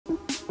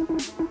The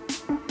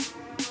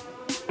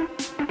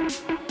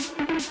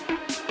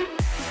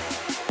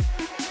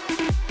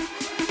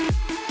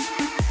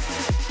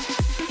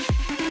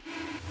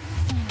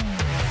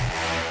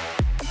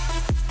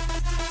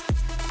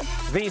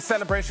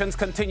celebrations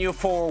continue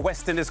for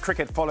West Indies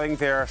cricket following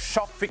their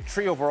shock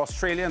victory over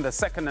Australia in the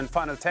second and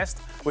final test,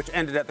 which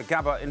ended at the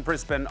Gabba in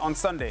Brisbane on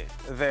Sunday.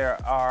 There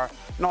are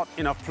not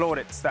enough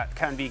plaudits that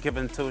can be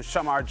given to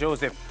Shamar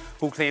Joseph,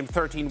 who claimed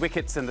 13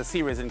 wickets in the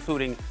series,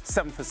 including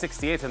 7 for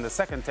 68 in the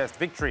second test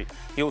victory.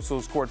 He also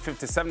scored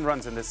 57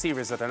 runs in the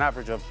series at an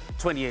average of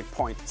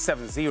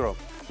 28.70.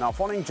 Now,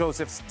 following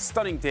Joseph's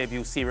stunning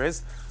debut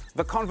series,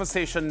 the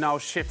conversation now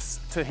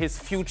shifts to his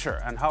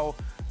future and how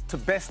to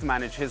best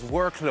manage his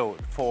workload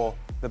for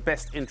the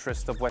best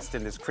interest of West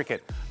Indies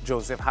cricket.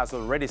 Joseph has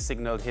already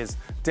signalled his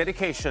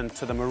dedication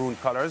to the maroon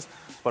colours,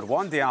 but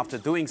one day after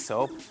doing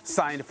so,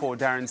 signed for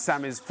Darren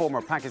Sammy's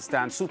former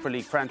Pakistan Super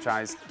League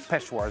franchise,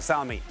 Peshawar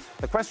Zalmi.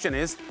 The question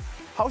is,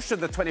 how should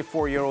the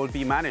 24-year-old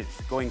be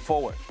managed going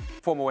forward?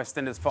 Former West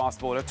Indies fast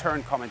bowler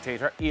turned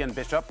commentator Ian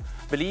Bishop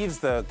believes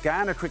the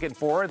Ghana Cricket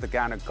Board, the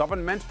Ghana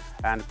government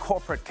and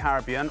corporate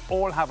Caribbean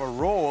all have a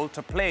role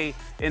to play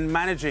in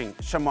managing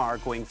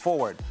Shamar going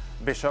forward.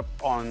 Bishop,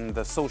 on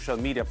the social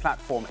media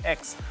platform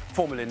X,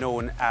 formerly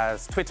known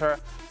as Twitter,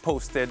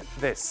 posted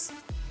this.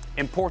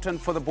 Important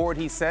for the board,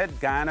 he said,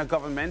 Ghana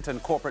government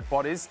and corporate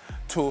bodies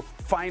to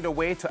find a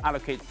way to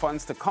allocate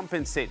funds to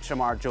compensate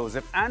Shamar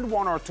Joseph and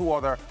one or two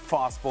other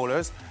fast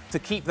bowlers to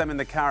keep them in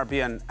the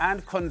Caribbean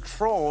and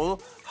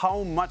control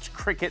how much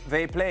cricket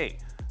they play.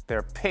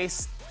 Their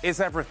pace is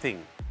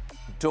everything.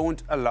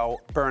 Don't allow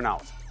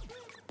burnout.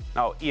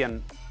 Now,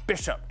 Ian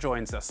Bishop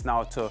joins us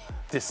now to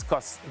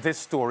discuss this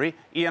story.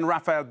 Ian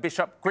Raphael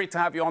Bishop, great to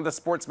have you on the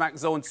SportsMax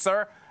Zone,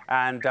 sir.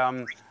 And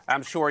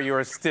I'm sure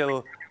you're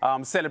still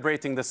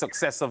celebrating the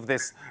success of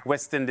this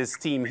West Indies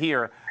team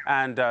here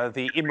and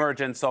the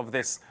emergence of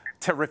this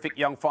terrific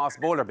young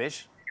fast bowler,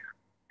 Bish.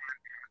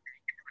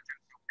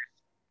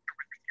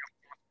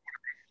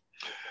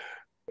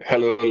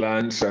 Hello,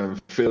 Lance. I'm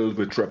filled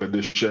with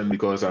trepidation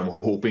because I'm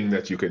hoping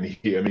that you can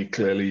hear me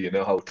clearly. You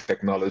know how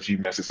technology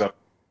messes up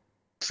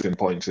in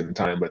points in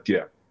time. But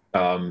yeah,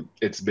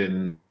 it's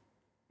been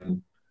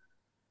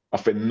a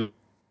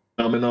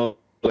phenomenal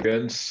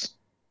against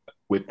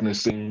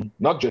witnessing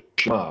not just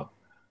Shamar,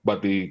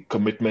 but the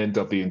commitment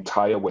of the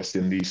entire West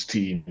Indies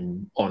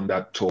team on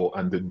that tour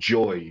and the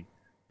joy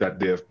that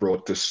they have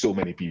brought to so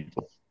many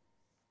people.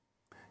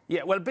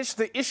 Yeah, well, Bish,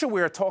 the issue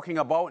we're talking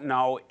about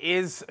now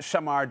is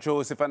Shamar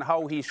Joseph and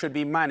how he should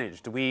be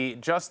managed. We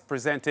just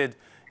presented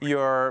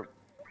your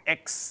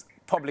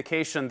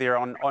publication there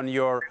on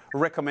your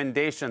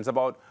recommendations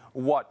about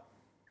what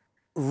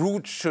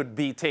route should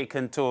be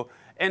taken to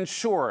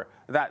ensure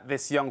that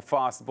this young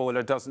fast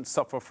bowler doesn't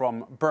suffer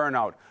from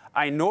burnout.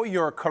 I know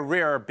your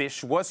career,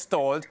 Bish, was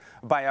stalled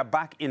by a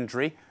back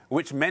injury,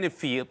 which many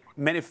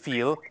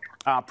feel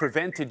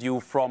prevented you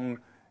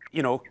from,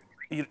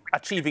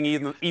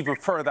 achieving even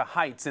further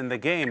heights in the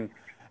game.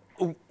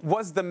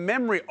 Was the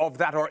memory of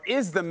that, or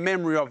is the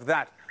memory of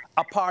that,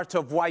 a part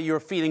of why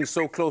you're feeling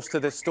so close to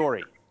this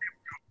story?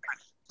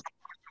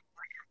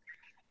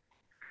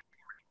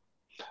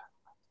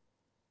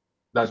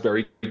 That's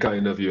very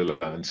kind of you,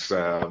 Lance.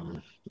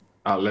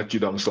 I'll let you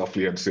down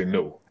softly and say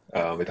no.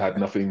 It had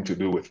nothing to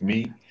do with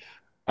me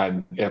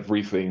and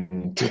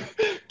everything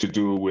to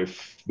do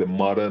with the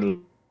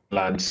modern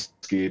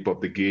landscape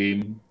of the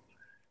game,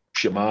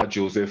 Shamar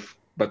Joseph.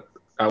 But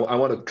I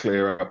want to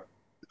clear up,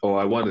 or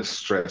I want to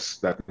stress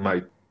that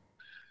my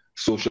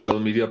social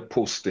media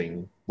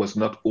posting was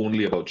not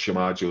only about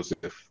Shamar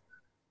Joseph.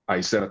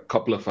 I said a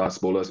couple of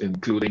fast bowlers,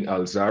 including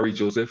Alzari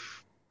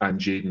Joseph and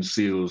Jaden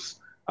Seals,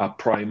 are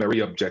primary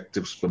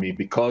objectives for me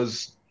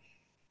because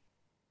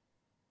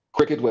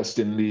Cricket West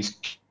Indies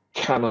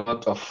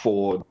cannot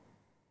afford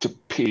to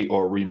pay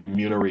or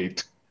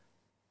remunerate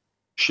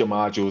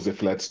Shamar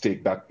Joseph, let's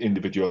take that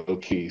individual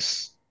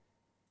case,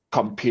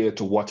 compared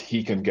to what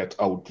he can get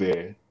out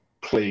there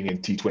playing in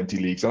T20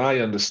 leagues. And I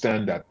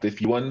understand that.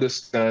 If you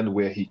understand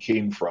where he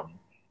came from,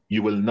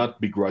 you will not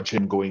begrudge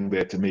him going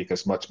there to make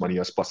as much money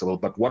as possible.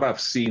 But what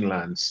I've seen,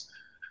 Lance,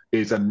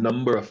 is a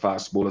number of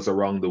fast bowlers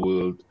around the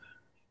world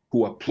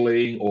who are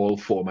playing all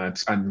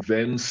formats and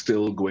then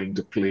still going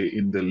to play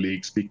in the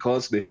leagues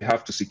because they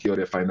have to secure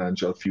their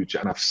financial future.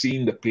 And I've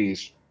seen the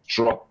pace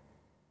drop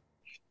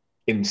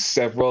in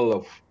several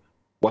of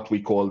what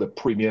we call the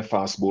premier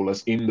fast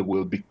bowlers in the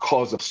world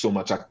because of so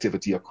much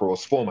activity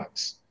across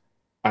formats.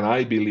 And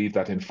I believe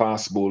that in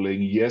fast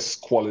bowling, yes,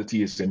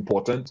 quality is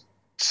important,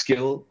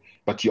 skill,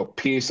 but your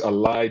pace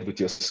allied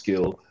with your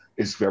skill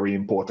is very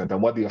important.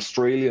 And what the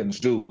Australians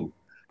do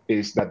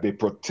is that they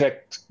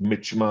protect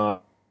Mitch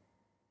Marsh,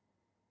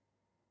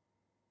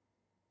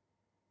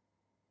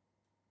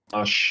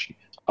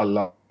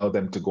 allow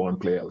them to go and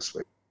play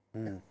elsewhere.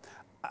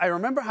 I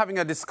remember having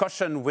a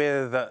discussion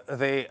with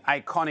the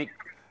iconic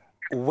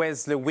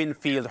Wesley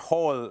Winfield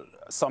Hall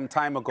some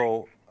time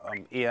ago,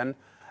 Ian,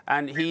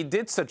 and he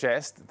did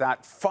suggest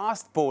that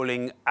fast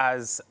bowling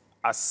as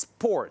a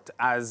sport,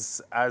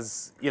 as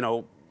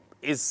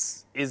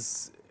is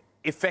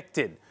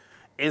affected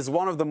is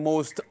one of the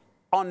most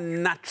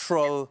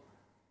unnatural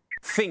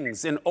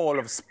things in all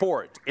of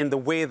sport, in the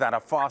way that a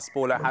fast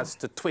bowler has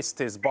to twist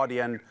his body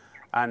and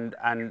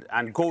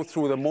go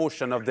through the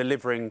motion of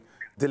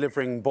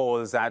delivering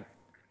balls at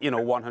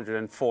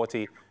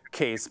 140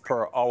 k's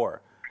per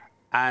hour.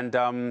 And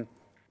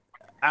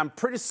I'm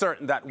pretty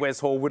certain that Wes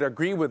Ho would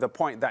agree with the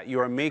point that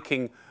you're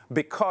making,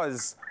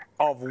 because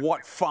of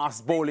what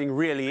fast bowling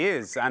really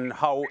is and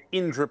how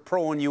injury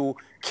prone you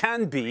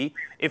can be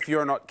if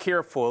you're not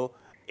careful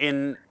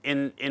in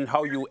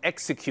how you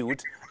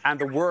execute and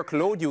the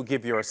workload you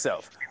give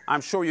yourself.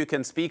 I'm sure you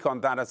can speak on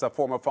that as a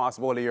former fast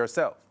bowler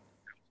yourself.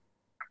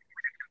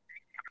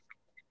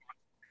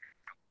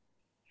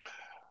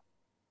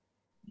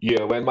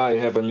 Yeah, when my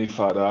Heavenly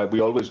Father, we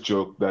always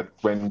joke that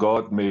when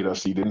God made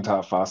us, he didn't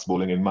have fast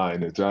bowling in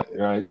mind,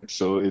 right?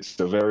 So it's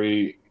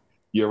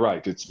you're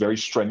right, it's very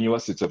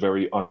strenuous, it's a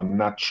very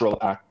unnatural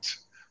act.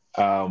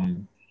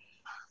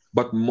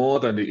 But more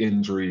than the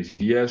injuries,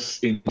 yes,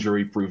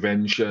 injury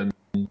prevention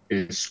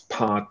is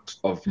part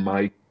of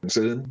my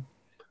concern,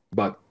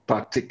 but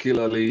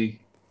particularly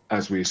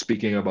as we're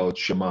speaking about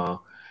Shamar,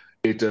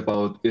 it's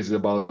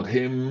about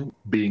him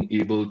being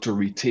able to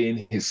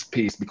retain his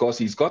pace, because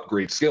he's got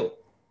great skill.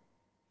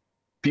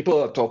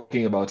 People are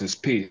talking about his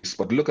pace,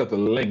 but look at the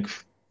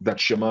length that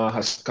Shamar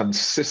has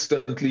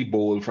consistently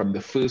bowled from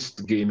the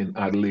first game in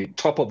Adelaide.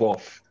 Top of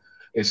off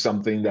is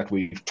something that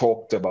we've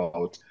talked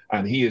about,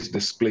 and he has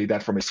displayed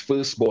that from his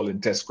first ball in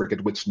Test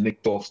cricket, which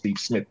nicked off Steve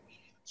Smith.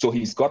 So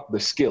he's got the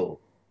skill,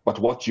 but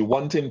what you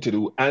want him to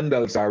do, and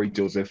Shamar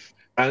Joseph,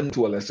 and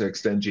to a lesser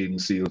extent Jaden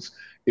Seals,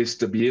 is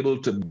to be able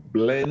to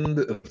blend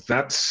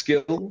that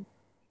skill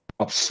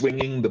of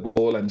swinging the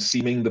ball and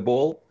seaming the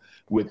ball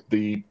with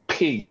the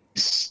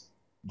pace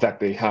that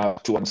they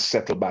have to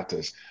unsettle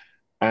batters.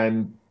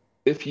 And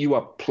if you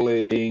are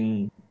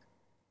playing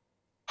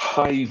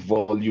high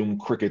volume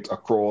cricket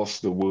across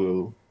the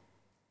world,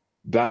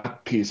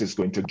 that pace is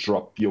going to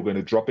drop. You're going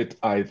to drop it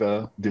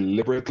either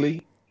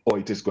deliberately, or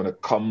it is going to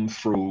come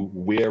through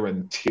wear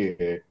and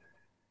tear.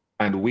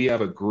 And we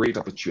have a great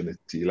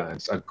opportunity,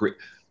 Lance.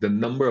 The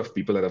number of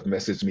people that have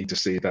messaged me to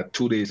say that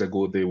 2 days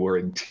ago they were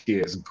in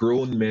tears,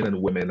 grown men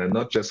and women, and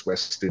not just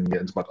West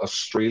Indians, but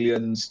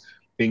Australians,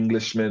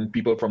 Englishmen,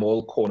 people from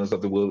all corners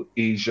of the world,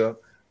 Asia,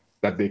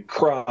 that they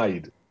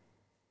cried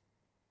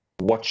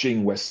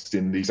watching West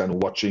Indies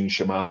and watching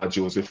Shamar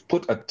Joseph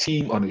put a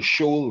team on his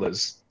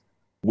shoulders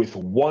with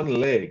one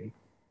leg,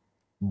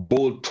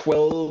 bowled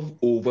 12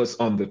 overs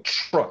on the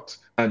trot,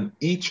 and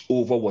each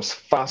over was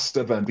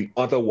faster than the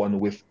other one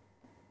with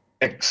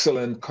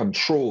excellent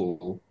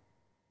control.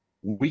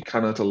 We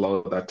cannot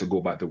allow that to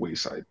go by the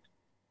wayside.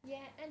 Yeah,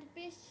 and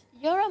Bish,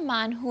 you're a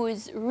man who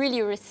is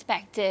really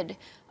respected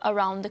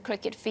around the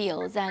cricket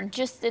fields and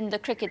just in the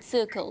cricket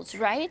circles,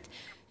 right?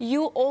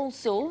 You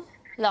also,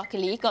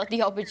 luckily, got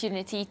the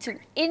opportunity to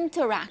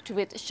interact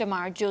with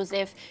Shamar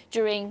Joseph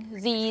during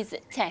these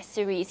test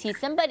series. He's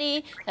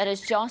somebody that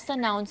has just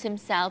announced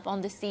himself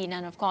on the scene,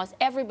 and of course,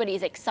 everybody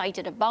is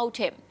excited about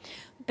him.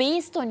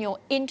 Based on your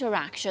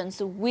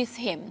interactions with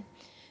him,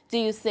 do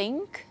you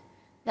think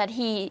that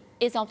he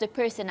is of the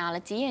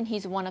personality and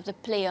he's one of the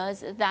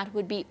players that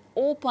would be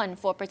open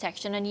for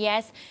protection? And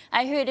yes,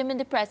 I heard him in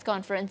the press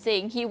conference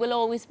saying he will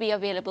always be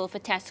available for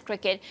Test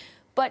cricket.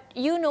 But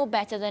you know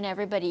better than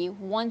everybody,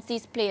 once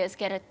these players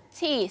get a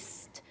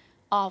taste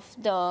of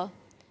the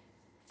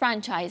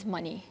franchise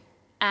money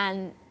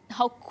and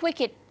how quick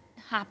it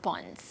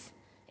happens,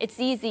 it's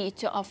easy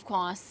to, of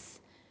course,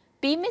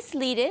 be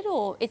misleaded,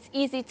 or it's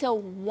easy to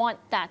want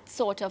that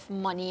sort of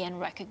money and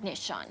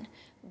recognition.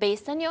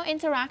 Based on your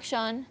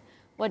interaction,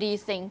 what do you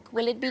think?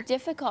 Will it be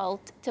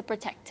difficult to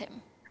protect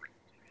him?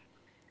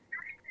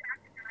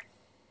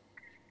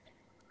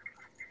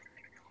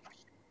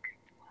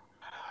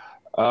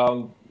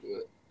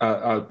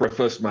 I'll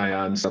preface my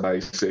answer by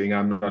saying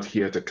I'm not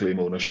here to claim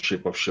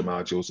ownership of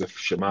Shamar Joseph.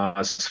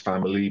 Shamar's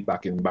family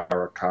back in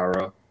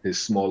Baracara,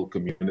 his small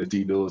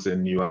community, those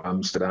in New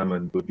Amsterdam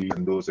and Budi,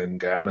 and those in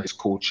Ghana, his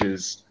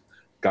coaches,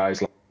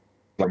 guys like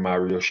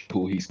Mario,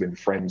 who he's been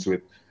friends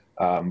with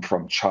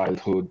from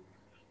childhood.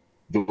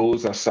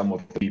 Those are some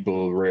of the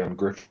people, Ryan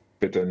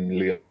Griffith and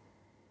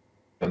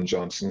Leon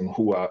Johnson,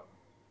 who are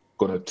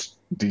going to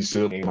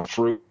deserve him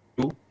through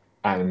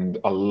and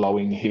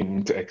allowing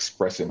him to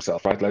express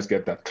himself, right? Let's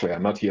get that clear.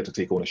 I'm not here to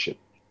take ownership.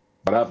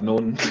 But I've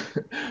known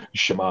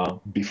Shamar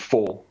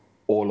before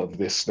all of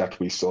this that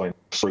we saw in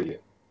Australia.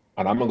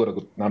 And I'm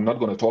not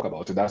going to talk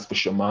about it. That's for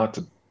Shamar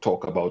to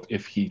talk about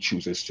if he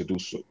chooses to do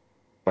so.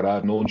 But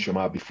I've known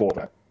Shamar before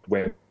that,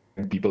 when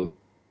people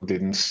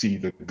didn't see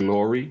the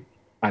glory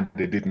and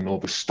they didn't know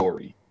the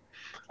story.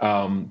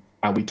 And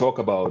we talk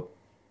about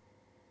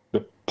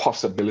the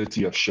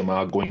possibility of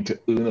Shamar going to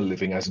earn a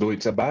living as though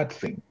it's a bad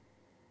thing.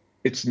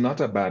 It's not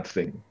a bad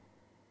thing.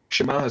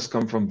 Shamar has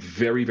come from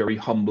very, very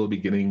humble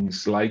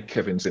beginnings, like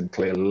Kevin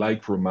Sinclair,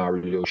 like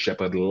Romario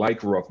Shepherd,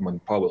 like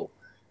Rovman Powell.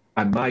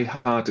 And my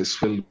heart is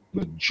filled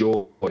with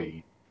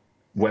joy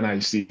when I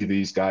see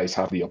these guys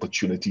have the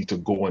opportunity to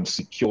go and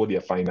secure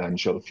their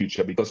financial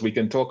future, because we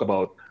can talk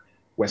about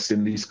West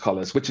Indies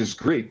colors, which is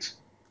great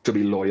to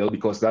be loyal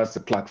because that's the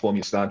platform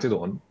you started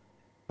on.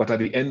 But at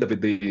the end of the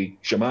day,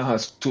 Shamar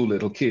has two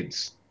little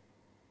kids.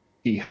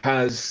 He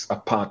has a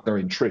partner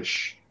in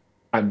Trish,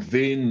 and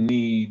they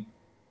need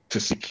to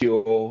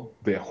secure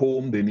their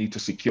home. They need to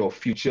secure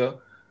future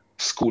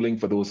schooling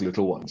for those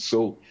little ones.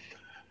 So,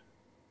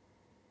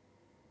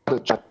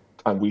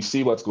 and we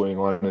see what's going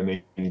on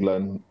in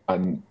England,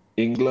 and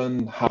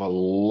England have a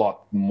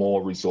lot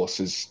more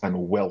resources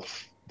and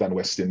wealth than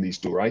West Indies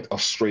do, right?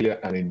 Australia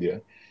and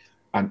India.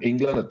 And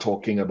England are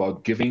talking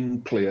about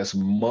giving players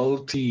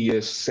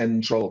multi-year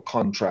central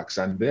contracts,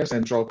 and their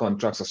central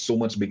contracts are so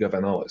much bigger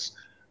than ours.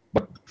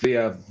 But they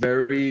are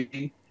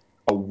very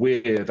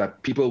aware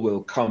that people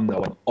will come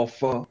now and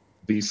offer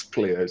these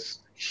players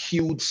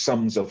huge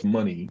sums of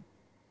money.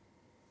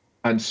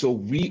 And so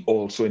we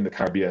also in the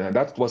Caribbean, and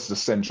that was the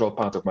central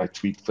part of my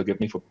tweet, forgive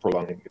me for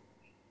prolonging it,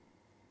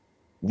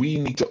 we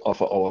need to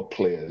offer our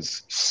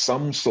players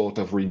some sort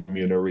of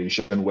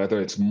remuneration,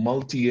 whether it's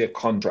multi-year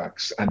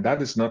contracts, and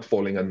that is not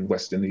falling on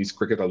West Indies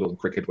cricket alone,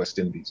 Cricket West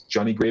Indies.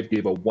 Johnny Grave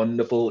gave a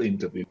wonderful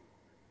interview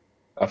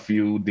a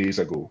few days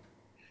ago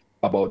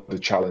about the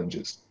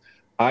challenges.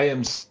 I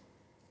am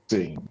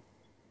saying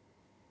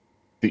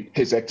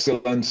His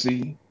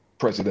Excellency,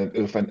 President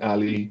Irfan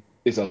Ali,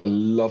 is a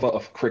lover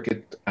of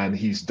cricket, and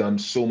he's done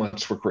so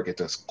much for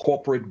cricketers.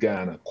 Corporate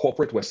Ghana,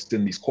 corporate West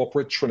Indies,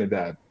 corporate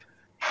Trinidad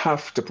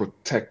have to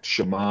protect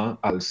Shamar,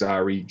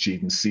 Alzari,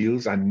 Jaden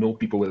Seals. I know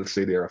people will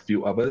say there are a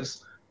few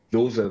others.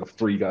 Those are the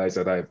three guys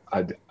that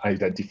I've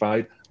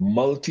identified.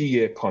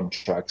 Multi-year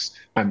contracts,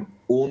 and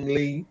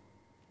only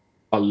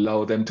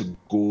allow them to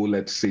go,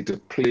 let's say, to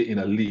play in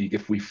a league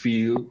if we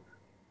feel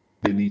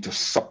they need to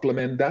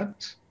supplement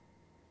that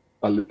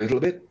a little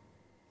bit,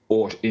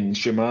 or in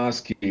Shamar's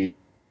case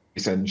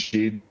and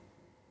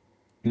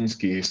Jaden's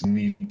case,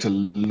 need to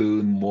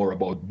learn more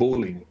about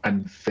bowling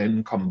and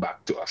then come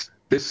back to us.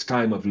 This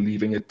time of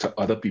leaving it to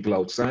other people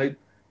outside,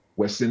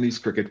 West Indies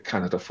cricket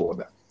cannot afford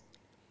that.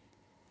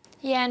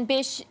 Yeah, and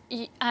Bish,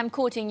 I'm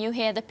quoting you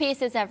here, the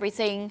pace is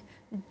everything.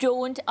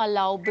 Don't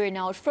allow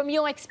burnout. From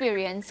your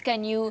experience,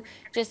 can you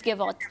just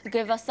give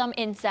us some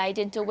insight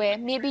into where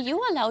maybe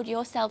you allowed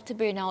yourself to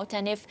burn out,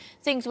 and if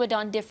things were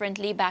done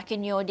differently back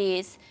in your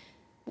days,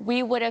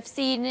 we would have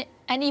seen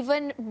an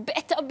even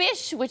better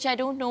Bish, which I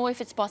don't know if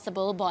it's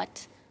possible,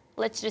 but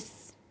let's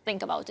just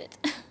think about it.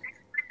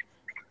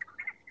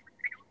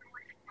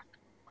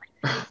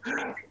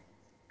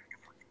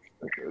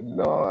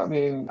 No, I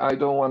mean, I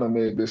don't want to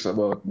make this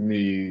about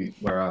me,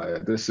 Mariah.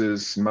 This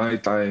is my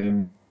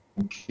time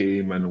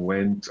came and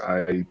went.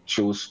 I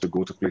chose to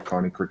go to play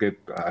county cricket.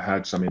 I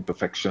had some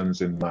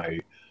imperfections in my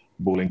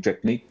bowling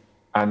technique.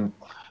 And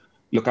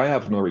look, I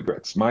have no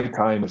regrets. My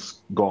time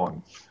is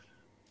gone.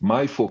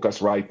 My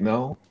focus right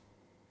now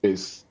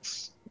is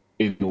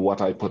in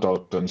what I put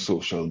out on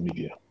social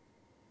media.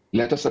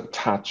 Let us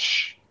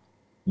attach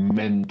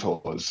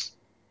mentors.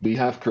 We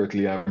have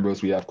Kirtley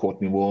Ambrose, we have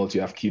Courtney Walls,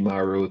 you have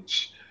Kemar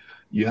Roach.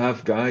 You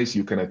have guys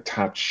you can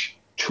attach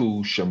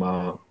to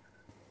Shamar,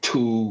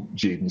 to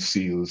Jaden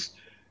Seals,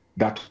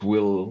 that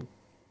will,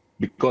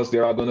 because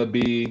there are going to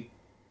be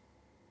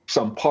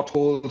some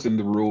potholes in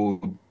the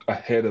road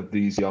ahead of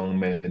these young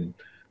men.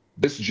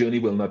 This journey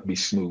will not be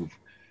smooth.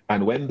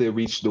 And when they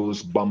reach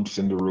those bumps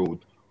in the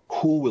road,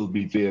 who will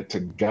be there to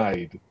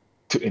guide,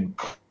 to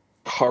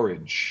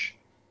encourage,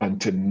 and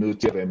to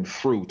nurture them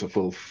through to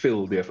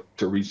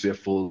reach their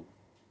full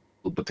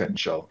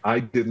potential? I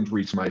didn't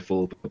reach my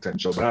full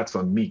potential, but that's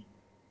on me.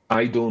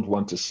 I don't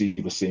want to see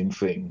the same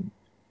thing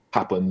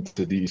happen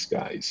to these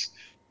guys.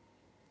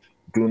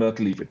 Do not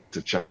leave it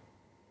to chance.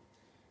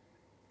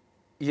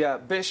 Yeah,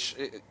 Bish,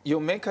 you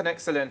make an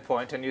excellent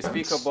point, and you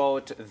speak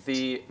about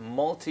the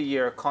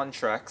multi-year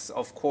contracts.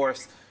 Of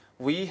course,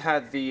 we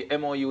had the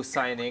MOU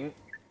signing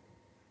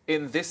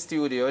in this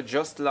studio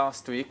just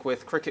last week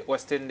with Cricket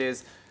West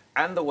Indies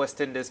and the West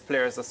Indies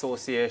Players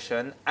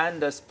Association,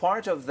 and as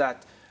part of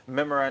that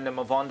memorandum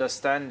of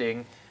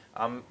understanding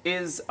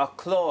is a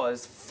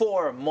clause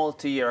for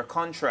multi-year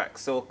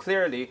contracts. So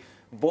clearly,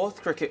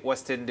 both Cricket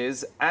West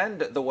Indies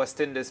and the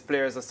West Indies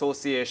Players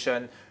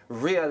Association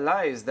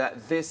realize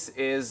that this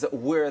is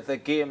where the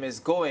game is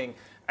going,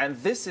 and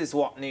this is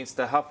what needs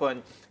to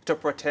happen to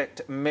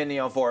protect many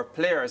of our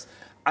players.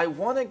 I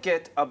want to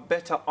get a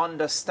better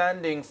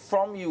understanding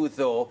from you,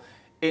 though,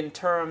 in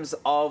terms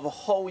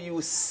of how you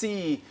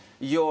see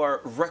your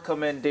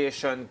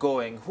recommendation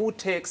going. Who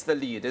takes the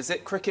lead? Is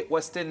it Cricket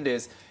West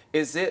Indies?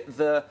 Is it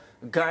the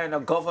Guyana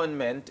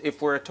government,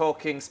 if we're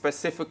talking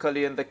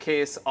specifically in the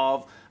case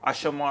of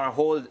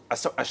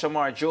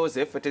Shamar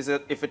Joseph?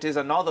 If it is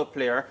another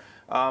player,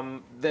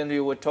 then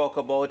we would talk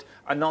about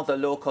another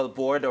local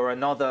board or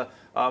another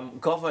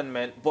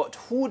government. But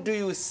who do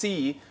you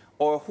see,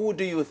 or who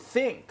do you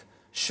think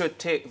should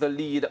take the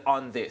lead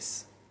on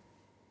this?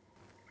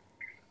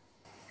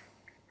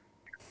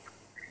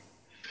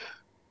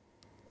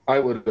 I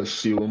would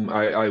assume,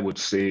 I would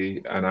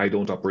say, and I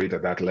don't operate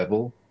at that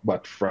level,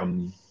 but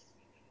from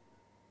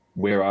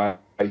Where I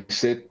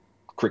sit,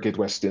 Cricket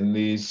West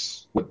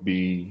Indies would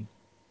be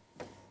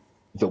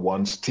the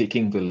ones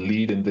taking the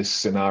lead in this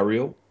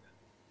scenario.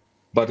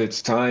 But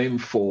it's time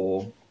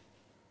for,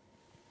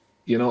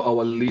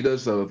 our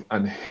leaders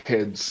and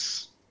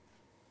heads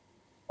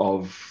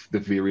of the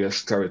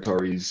various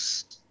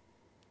territories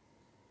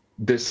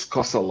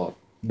discuss a lot.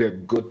 They're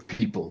good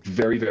people,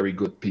 very, very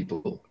good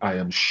people, I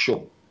am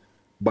sure.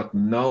 But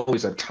now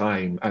is a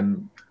time,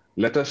 and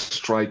let us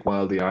strike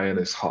while the iron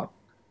is hot.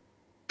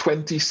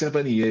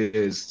 27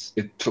 years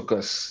it took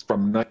us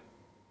from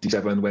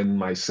 97 when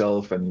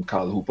myself and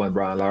Carl Hooper and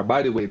Brian Lara.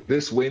 By the way,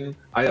 this win,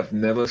 I have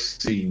never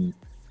seen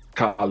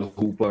Carl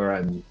Hooper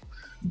and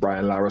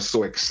Brian Lara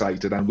so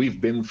excited, and we've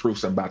been through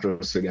some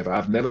battles together.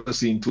 I've never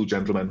seen two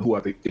gentlemen who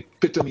are the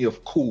epitome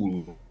of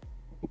cool,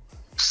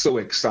 so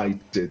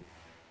excited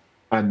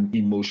and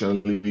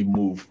emotionally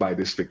moved by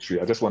this victory.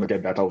 I just want to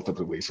get that out of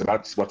the way. So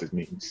that's what it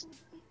means.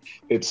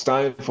 It's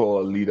time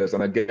for leaders,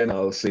 and again,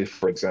 I'll say,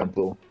 for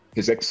example,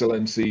 His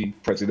Excellency,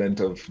 President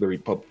of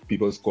the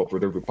People's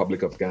Cooperative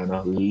Republic of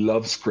Ghana,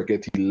 loves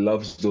cricket. He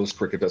loves those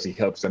cricketers. He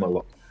helps them a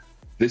lot.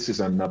 This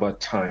is another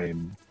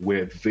time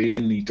where they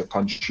need to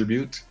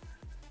contribute.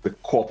 The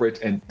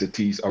corporate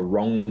entities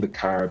around the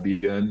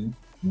Caribbean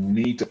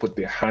need to put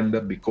their hand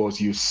up,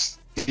 because you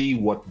see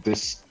what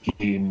this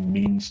game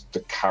means to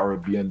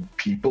Caribbean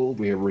people.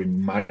 We're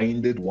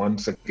reminded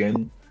once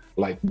again,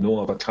 like no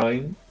other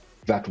time,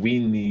 that we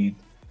need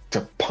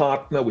to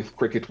partner with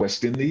Cricket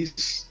West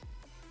Indies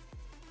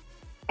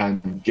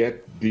and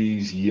get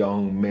these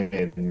young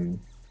men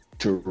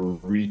to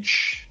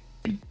reach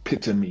the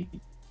epitome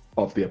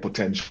of their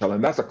potential.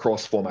 And that's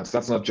across formats.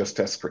 That's not just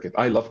Test cricket.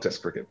 I love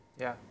Test cricket.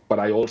 Yeah. But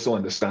I also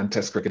understand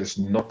Test cricket is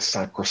not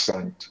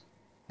sacrosanct.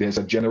 There's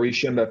a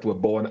generation that were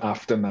born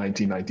after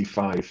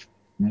 1995.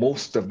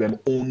 Most of them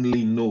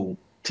only know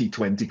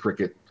T20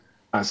 cricket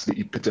as the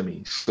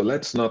epitome. So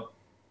let's not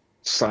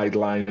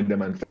sideline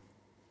them and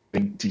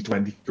think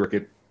T20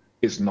 cricket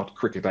is not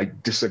cricket. I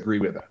disagree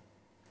with that.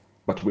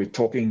 But we're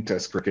talking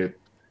Test cricket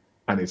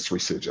and its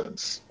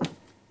resurgence.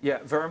 Yeah,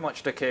 very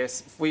much the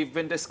case. We've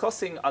been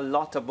discussing a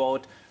lot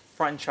about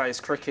franchise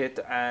cricket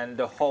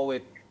and how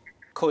it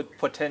could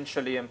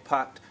potentially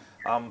impact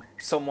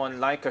someone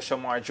like a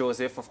Shamar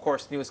Joseph. Of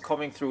course, news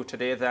coming through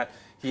today that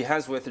he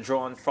has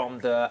withdrawn from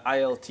the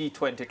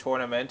ILT20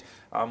 tournament,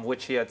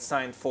 which he had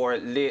signed for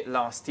late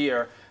last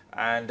year.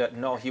 And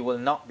no, he will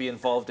not be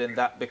involved in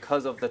that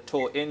because of the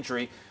toe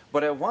injury.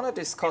 But I want to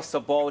discuss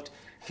about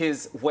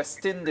his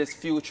West Indies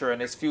future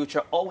and his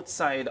future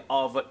outside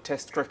of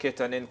Test cricket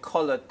and in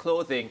coloured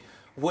clothing.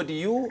 Would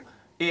you,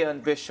 Ian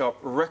Bishop,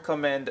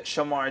 recommend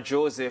Shamar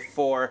Joseph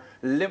for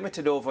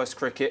limited overs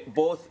cricket,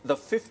 both the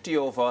 50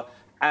 over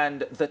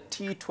and the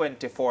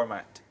T20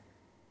 format?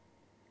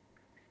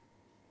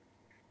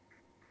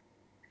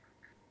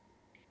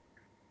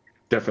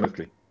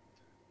 Definitely.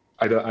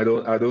 I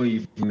don't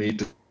even need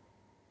to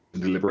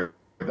deliberate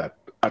that.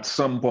 At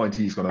some point,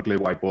 he's going to play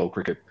white ball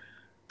cricket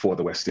for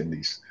the West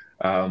Indies.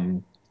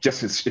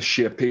 Just his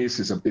sheer pace,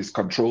 his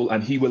control,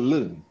 and he will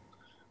learn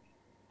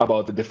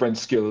about the different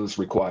skills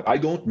required. I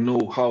don't know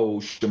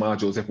how Shamar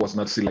Joseph was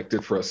not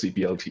selected for a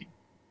CPL team.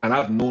 And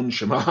I've known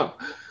Shamar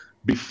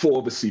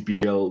before the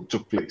CPL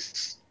took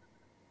place.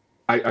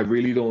 I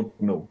really don't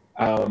know.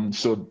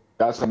 So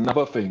that's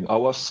another thing.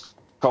 Our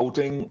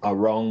scouting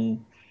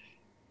around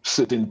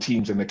certain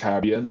teams in the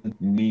Caribbean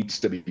needs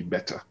to be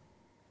better.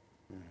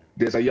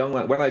 There's a young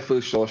lad, when I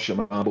first saw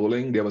Shamar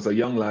bowling, there was a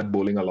young lad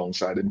bowling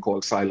alongside him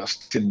called Silas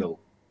Tyndall.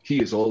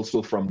 He is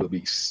also from the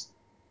Beast.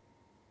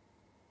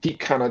 He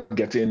cannot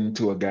get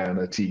into a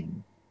Ghana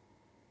team.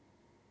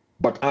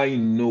 But I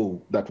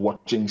know that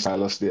watching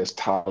Silas, there's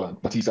talent,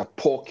 but he's a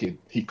poor kid.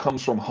 He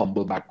comes from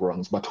humble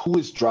backgrounds. But who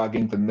is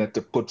dragging the net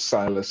to put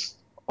Silas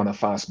on a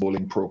fast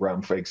bowling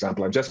program, for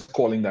example? I'm just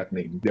calling that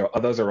name. There are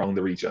others around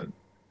the region,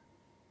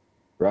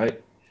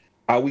 right?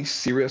 Are we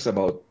serious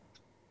about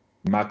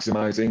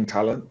maximizing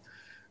talent?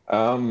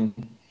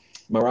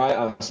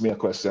 Mariah asked me a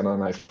question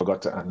and I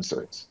forgot to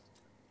answer it.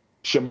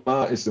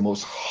 Shamar is the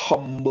most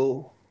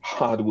humble,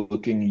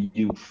 hardworking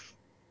youth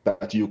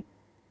that you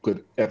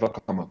could ever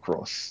come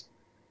across.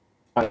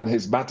 And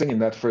his batting in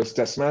that first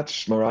Test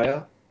match,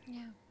 Mariah,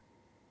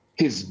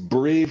 his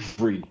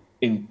bravery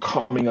in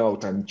coming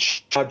out and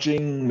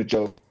charging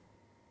Mitchell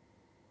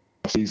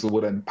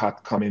Hazelwood and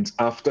Pat Cummins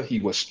after he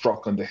was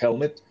struck on the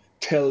helmet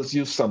tells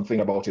you something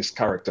about his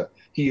character.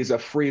 He is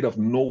afraid of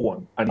no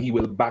one, and he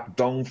will back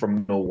down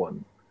from no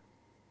one.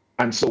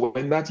 And so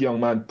when that young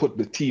man put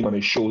the team on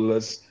his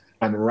shoulders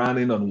and ran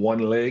in on one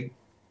leg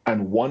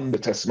and won the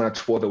Test match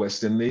for the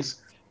West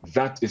Indies,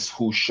 that is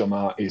who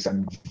Shamar is,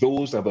 and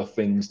those are the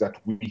things that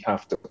we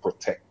have to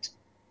protect.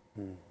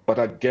 But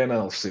again,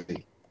 I'll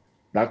say,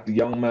 that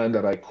young man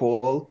that I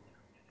call,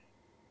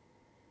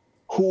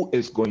 who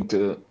is going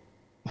to...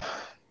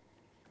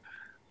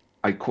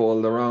 I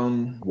called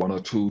around one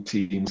or two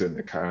teams in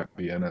the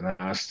Caribbean and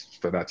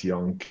asked for that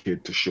young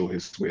kid to show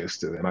his ways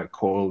to them. I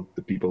called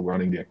the people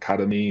running the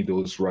academy,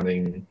 those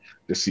running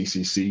the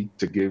CCC,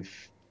 to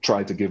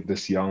try to give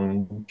this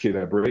young kid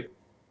a break.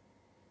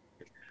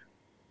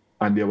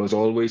 and there was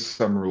always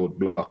some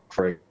roadblock.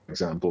 For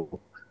example,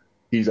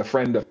 he's a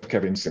friend of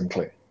Kevin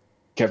Sinclair.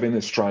 Kevin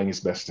is trying his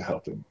best to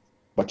help him.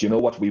 But you know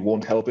what? We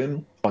won't help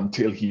him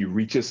until he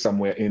reaches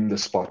somewhere in the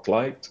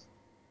spotlight,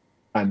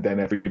 and then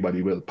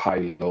everybody will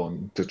pile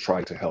on to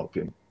try to help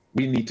him.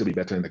 We need to be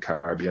better in the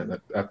Caribbean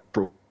at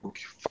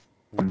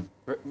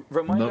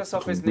Remind us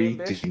of his name,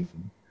 Bish.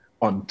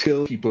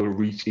 Until people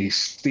reach a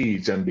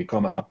stage and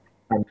become a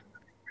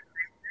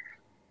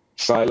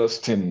Silas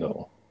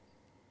Timno.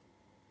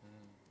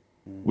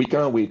 We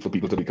can't wait for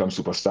people to become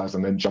superstars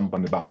and then jump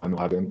on the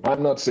bandwagon.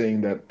 I'm not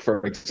saying that,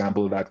 for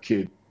example, that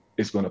kid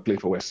is going to play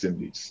for West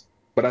Indies,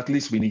 but at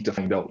least we need to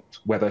find out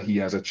whether he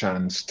has a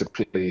chance to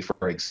play,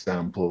 for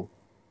example,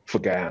 for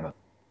Guyana.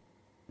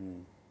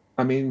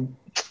 I mean,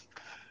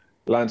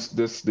 Lance,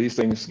 these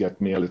things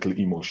get me a little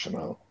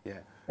emotional. Yeah.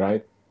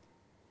 Right?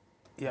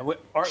 Yeah.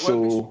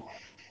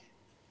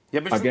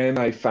 Again,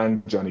 I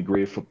thank Johnny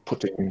Gray for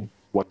putting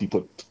what he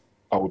put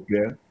out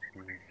there.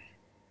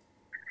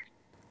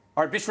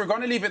 All right, Bish, we're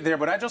going to leave it there,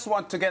 but I just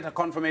want to get a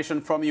confirmation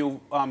from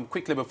you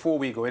quickly before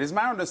we go. It is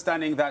my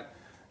understanding that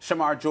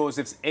Shamar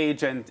Joseph's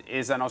agent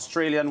is an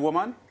Australian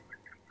woman.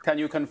 Can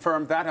you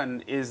confirm that?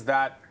 And is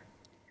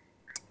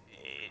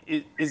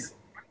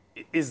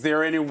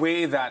there any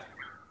way that,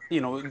 you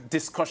know,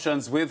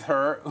 discussions with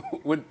her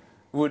would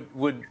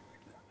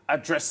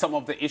address some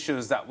of the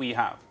issues that we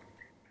have?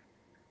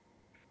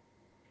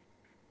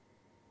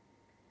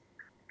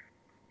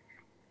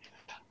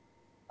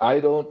 I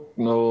don't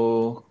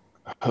know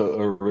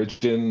her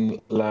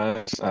origin,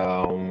 Lance.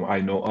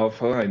 I know of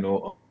her, I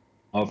know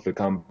of the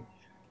company.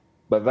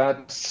 But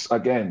that's,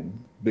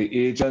 again, the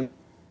agent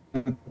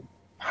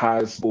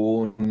has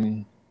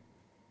own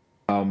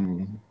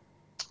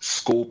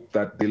scope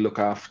that they look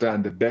after,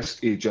 and the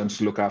best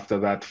agents look after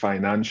that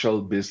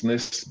financial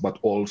business, but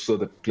also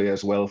the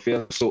players'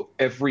 welfare. So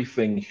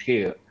everything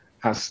here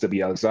has to be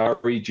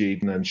Alzari,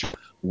 Jaden, and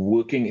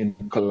working in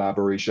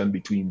collaboration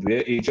between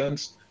their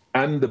agents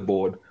and the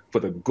board for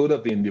the good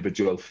of the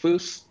individual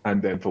first,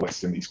 and then for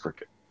West Indies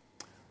cricket.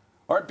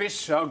 All right,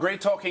 Bish, great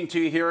talking to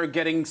you here,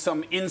 getting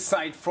some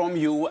insight from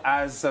you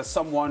as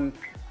someone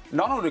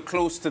not only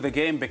close to the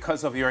game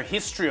because of your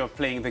history of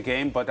playing the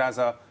game, but as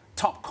a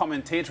top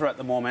commentator at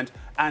the moment,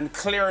 and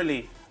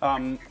clearly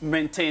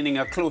maintaining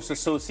a close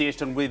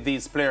association with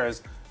these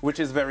players, which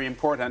is very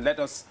important. Let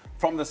us,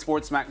 from the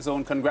SportsMax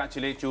zone,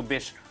 congratulate you,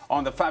 Bish,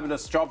 on the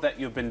fabulous job that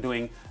you've been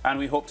doing, and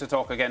we hope to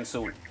talk again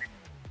soon.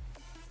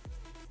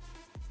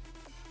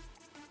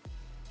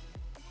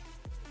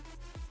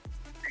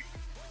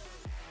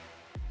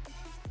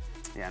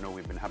 Yeah, I know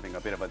we've been having a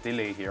bit of a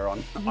delay here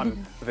on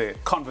the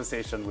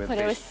conversation with But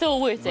Bish. it was so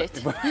worth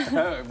it.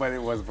 But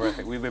it was worth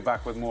it. We'll be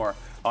back with more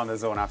on the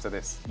zone after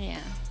this. Yeah.